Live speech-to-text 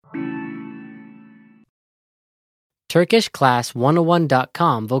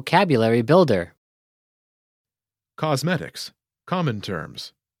TurkishClass101.com Vocabulary Builder. Cosmetics. Common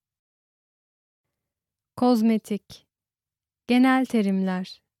terms. Kozmetik. Genel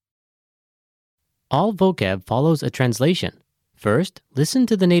terimler. All vocab follows a translation. First, listen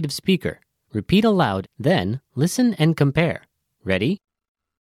to the native speaker. Repeat aloud, then listen and compare. Ready?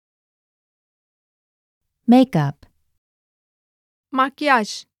 Makeup,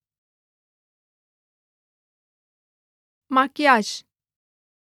 Makyaj. Makyaj.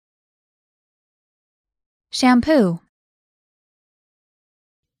 shampoo,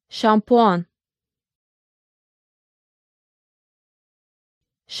 Şampuan.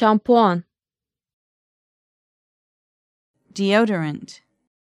 Şampuan. Deodorant.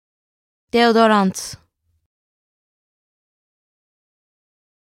 deodorant,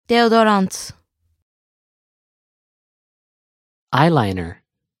 deodorant, Eyeliner.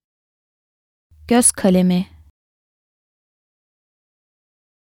 göz kalemi,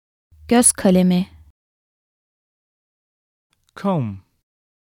 göz kalemi, comb,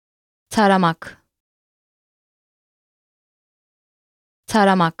 taramak,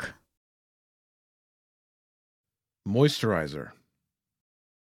 taramak, Moisturizer.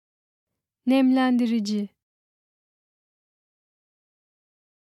 Nemlendirici.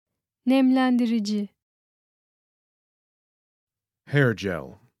 Nemlendirici. Hair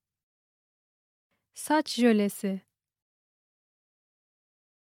gel. Saç jölesi.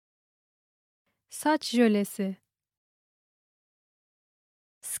 Saç jölesi.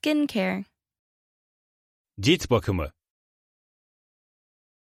 skincare, Cilt bakımı.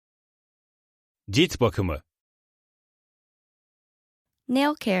 Cilt bakımı.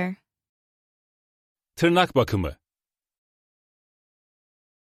 nail care, Tırnak bakımı.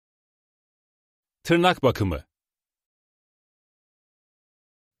 Tırnak bakımı.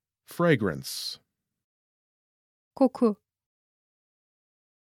 Fragrance. Koku.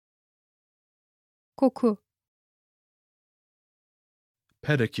 Koku.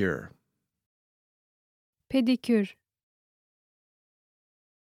 Pedicure. Pedikür.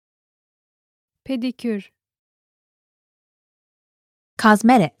 Pedikür.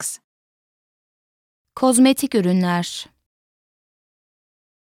 cosmetics, kozmetik ürünler,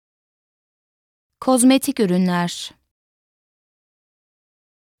 kozmetik ürünler,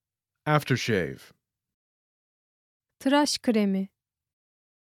 Aftershave. Tıraş kremi.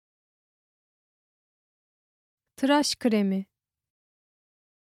 Tıraş kremi.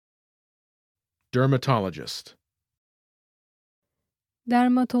 Dermatologist.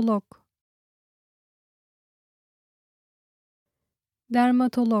 Dermatolog.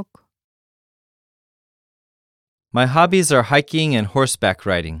 Dermatolog. My hobbies are hiking and horseback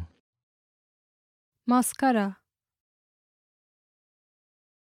riding. Maskara.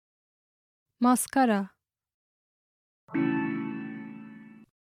 Maskara.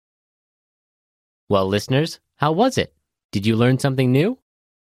 Well, listeners, how was it? Did you learn something new?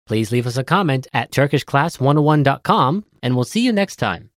 Please leave us a comment at TurkishClass101.com, and we'll see you next time.